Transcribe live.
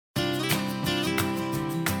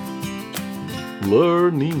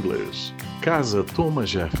Learn English. Casa Thomas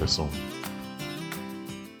Jefferson.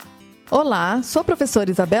 Olá, sou a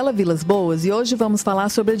professora Isabela Vilas Boas e hoje vamos falar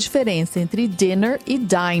sobre a diferença entre dinner e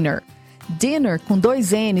diner. Dinner, com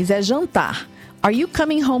 2 N's, é jantar. Are you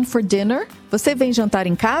coming home for dinner? Você vem jantar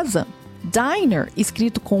em casa? Diner,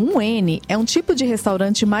 escrito com um N, é um tipo de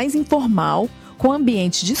restaurante mais informal, com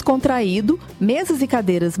ambiente descontraído, mesas e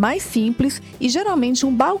cadeiras mais simples e geralmente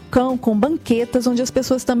um balcão com banquetas onde as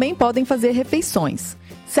pessoas também podem fazer refeições.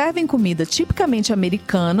 Servem comida tipicamente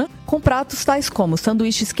americana, com pratos tais como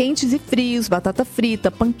sanduíches quentes e frios, batata frita,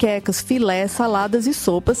 panquecas, filé, saladas e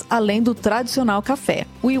sopas, além do tradicional café.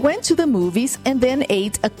 We went to the movies and then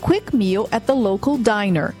ate a quick meal at the local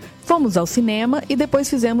diner. Fomos ao cinema e depois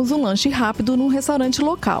fizemos um lanche rápido num restaurante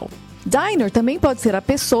local. Diner também pode ser a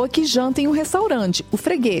pessoa que janta em um restaurante, o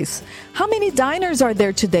freguês. How many diners are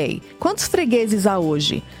there today? Quantos fregueses há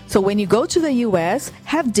hoje? So when you go to the US,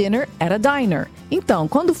 have dinner at a diner. Então,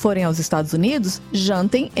 quando forem aos Estados Unidos,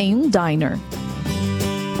 jantem em um diner.